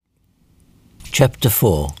Chapter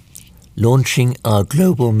 4. Launching our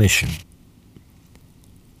Global Mission.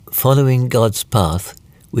 Following God's path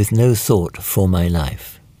with no thought for my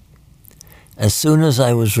life. As soon as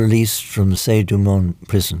I was released from Sae-Dumon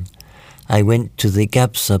prison, I went to the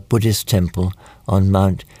Gapsa Buddhist temple on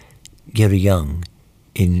Mount Geryong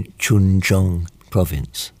in Chuncheong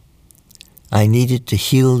province. I needed to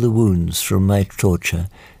heal the wounds from my torture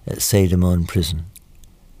at Sae-Dumon prison.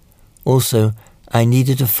 Also, I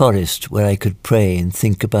needed a forest where I could pray and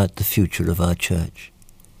think about the future of our church.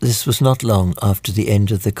 This was not long after the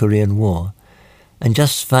end of the Korean War, and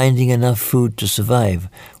just finding enough food to survive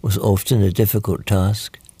was often a difficult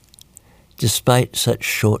task. Despite such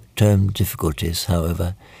short-term difficulties,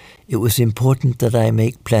 however, it was important that I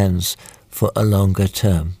make plans for a longer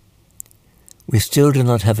term. We still do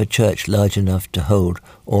not have a church large enough to hold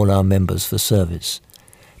all our members for service,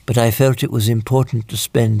 but I felt it was important to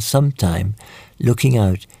spend some time looking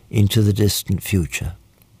out into the distant future.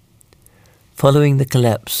 Following the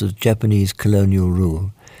collapse of Japanese colonial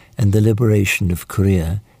rule and the liberation of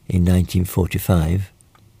Korea in 1945,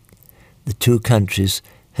 the two countries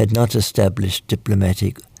had not established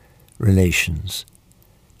diplomatic relations.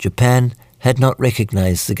 Japan had not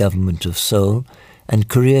recognized the government of Seoul, and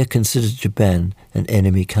Korea considered Japan an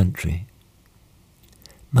enemy country.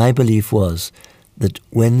 My belief was that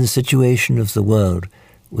when the situation of the world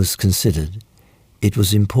was considered, it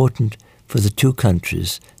was important for the two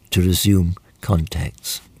countries to resume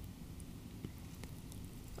contacts.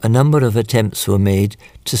 A number of attempts were made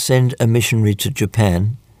to send a missionary to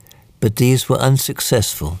Japan, but these were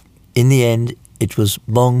unsuccessful. In the end, it was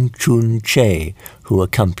Bong Chun-che who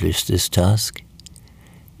accomplished this task.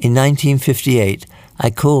 In 1958,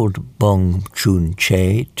 I called Bong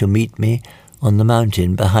Chun-che to meet me on the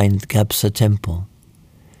mountain behind the Gapsa temple.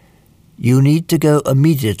 "You need to go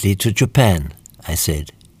immediately to Japan," I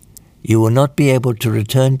said. "You will not be able to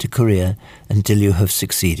return to Korea until you have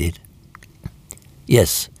succeeded."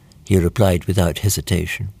 "Yes," he replied without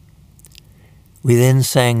hesitation. We then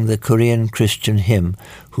sang the Korean Christian hymn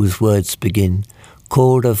whose words begin,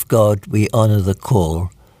 "Called of God, we honor the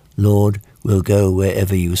call. Lord, we'll go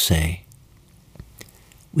wherever you say."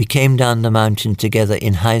 We came down the mountain together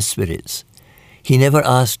in high spirits. He never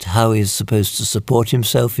asked how he is supposed to support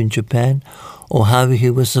himself in Japan or how he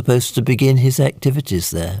was supposed to begin his activities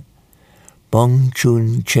there. Bong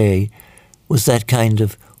Chun-che was that kind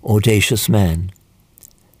of audacious man.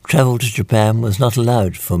 Travel to Japan was not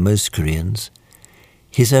allowed for most Koreans.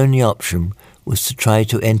 His only option was to try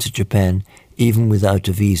to enter Japan even without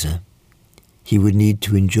a visa. He would need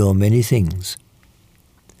to endure many things.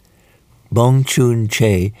 Bong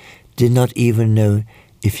Chun-che did not even know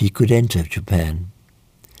if he could enter Japan,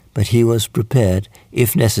 but he was prepared,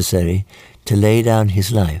 if necessary, to lay down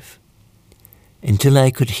his life. Until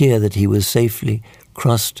I could hear that he was safely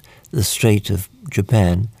crossed the Strait of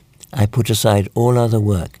Japan, I put aside all other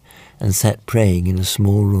work and sat praying in a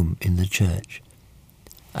small room in the church.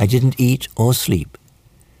 I didn't eat or sleep.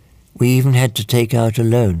 We even had to take out a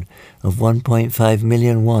loan of 1.5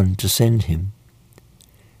 million won to send him.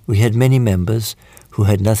 We had many members who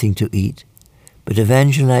had nothing to eat, but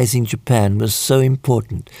evangelizing Japan was so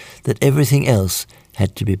important that everything else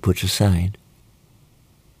had to be put aside.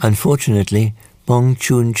 Unfortunately, Bong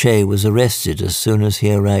Chun-che was arrested as soon as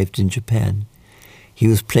he arrived in Japan. He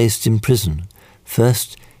was placed in prison,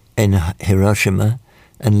 first in Hiroshima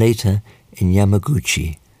and later in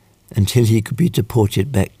Yamaguchi, until he could be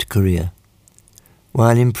deported back to Korea.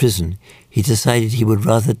 While in prison, he decided he would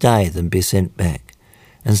rather die than be sent back,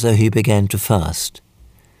 and so he began to fast.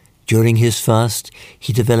 During his fast,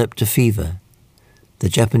 he developed a fever. The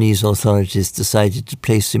Japanese authorities decided to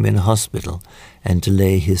place him in a hospital and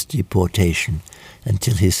delay his deportation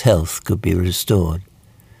until his health could be restored.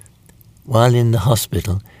 While in the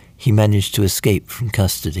hospital, he managed to escape from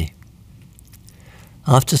custody.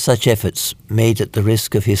 After such efforts made at the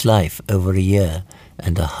risk of his life over a year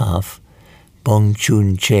and a half, Bong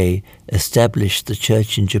Chun-che established the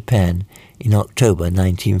church in Japan in October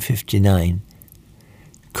 1959.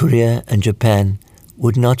 Korea and Japan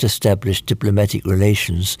would not establish diplomatic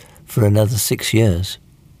relations for another 6 years.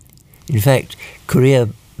 In fact, Korea,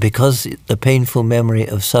 because the painful memory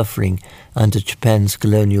of suffering under Japan's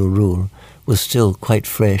colonial rule was still quite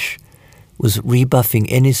fresh, was rebuffing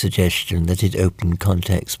any suggestion that it opened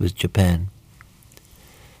contacts with Japan.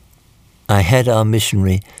 I had our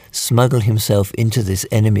missionary smuggle himself into this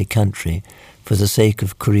enemy country for the sake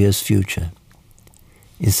of Korea's future.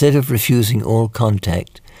 Instead of refusing all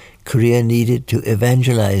contact, Korea needed to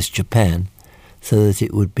evangelize Japan so that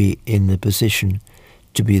it would be in the position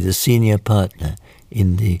to be the senior partner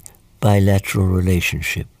in the bilateral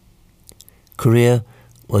relationship. Korea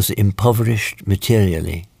was impoverished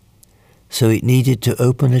materially, so it needed to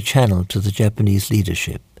open a channel to the Japanese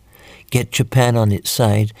leadership, get Japan on its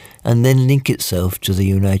side, and then link itself to the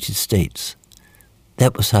United States.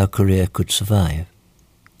 That was how Korea could survive.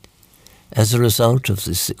 As a result of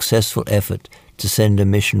the successful effort to send a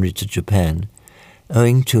missionary to Japan,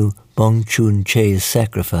 owing to Bong Chun-che's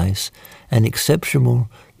sacrifice, an exceptional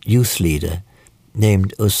youth leader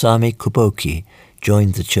named Osami Kuboki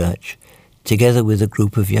joined the church, together with a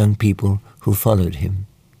group of young people who followed him.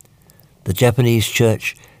 The Japanese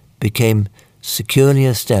church became securely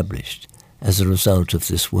established as a result of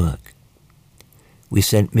this work. We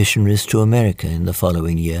sent missionaries to America in the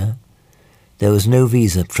following year. There was no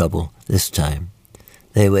visa trouble this time.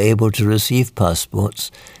 They were able to receive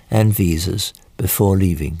passports and visas before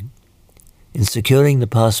leaving. In securing the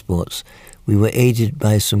passports, we were aided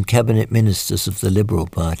by some cabinet ministers of the Liberal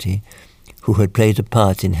Party who had played a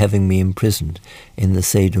part in having me imprisoned in the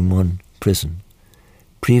Sae-dum-won prison.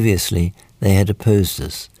 Previously, they had opposed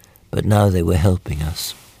us, but now they were helping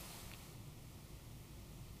us.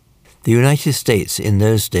 The United States in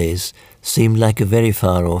those days seemed like a very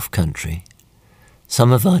far-off country.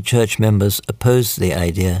 Some of our church members opposed the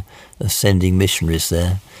idea of sending missionaries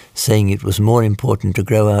there, saying it was more important to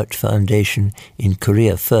grow out foundation in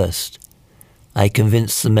Korea first. I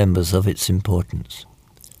convinced the members of its importance.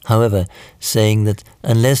 However, saying that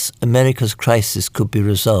unless America's crisis could be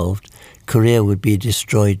resolved, Korea would be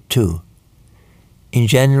destroyed too. In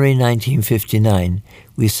January 1959,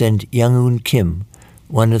 we sent Young-Eun Kim,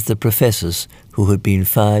 one of the professors who had been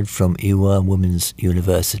fired from Ewha Women's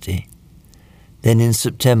University. Then in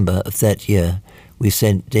September of that year, we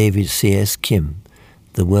sent David C.S. Kim.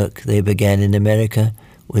 The work they began in America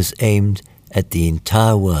was aimed at the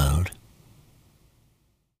entire world.